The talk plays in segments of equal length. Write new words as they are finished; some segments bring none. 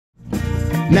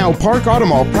Now Park Auto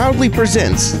Mall proudly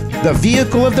presents the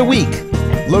Vehicle of the Week,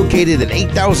 located at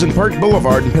 8000 Park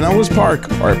Boulevard in Pinellas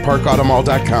Park or at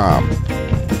parkautomall.com.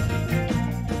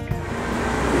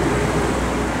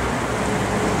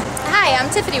 Hi, I'm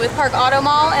Tiffany with Park Auto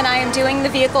Mall, and I am doing the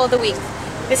Vehicle of the Week.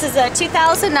 This is a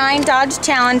 2009 Dodge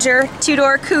Challenger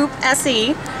two-door coupe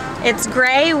SE. It's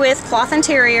gray with cloth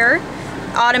interior,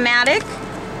 automatic,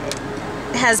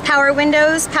 has power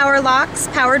windows, power locks,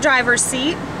 power driver's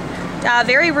seat,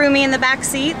 very roomy in the back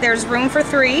seat. There's room for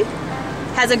 3.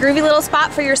 Has a groovy little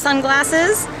spot for your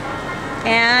sunglasses,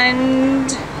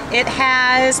 and it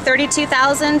has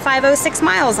 32,506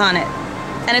 miles on it,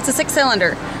 and it's a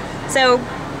 6-cylinder. So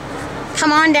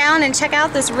come on down and check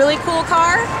out this really cool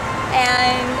car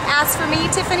and ask for me,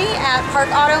 Tiffany, at Park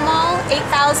Auto Mall,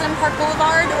 8000 Park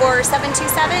Boulevard, or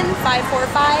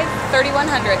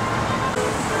 727-545-3100.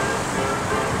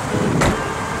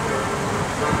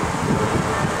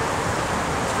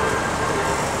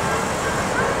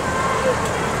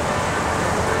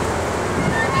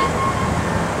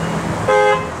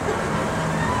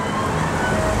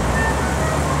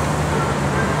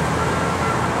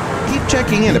 Keep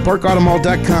checking in at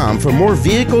parkautomall.com for more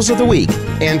Vehicles of the Week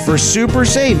and for super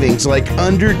savings like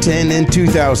under 10 in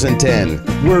 2010,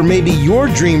 where maybe your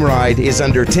dream ride is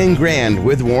under 10 grand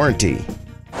with warranty.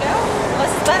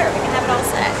 Less is better. We can have it all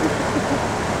set.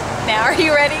 Now, are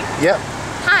you ready? Yep.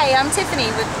 Hi, I'm Tiffany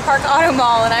with Park Auto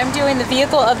Mall, and I'm doing the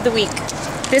Vehicle of the Week.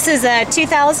 This is a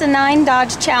 2009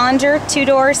 Dodge Challenger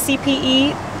two-door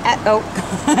CPE.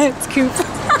 It's coupe. Park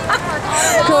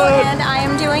Auto Mall, and I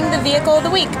am doing the Vehicle of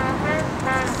the Week.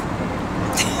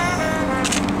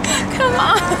 Come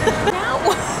on. Now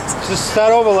what? Just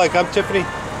start over like I'm Tiffany.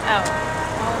 Oh,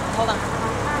 hold on.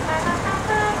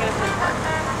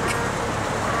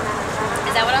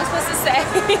 Is that what I'm supposed to say?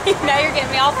 Now you're getting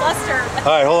me all flustered.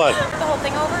 All right, hold on. The whole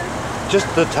thing over? Just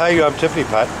the tell you I'm Tiffany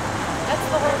part. That's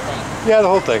the whole thing. Yeah, the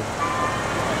whole thing.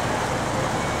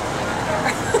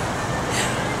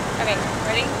 Okay,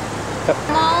 ready? Yep.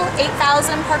 Mall,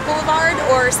 8000 Park Boulevard,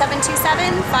 or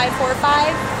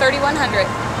 727-545-3100.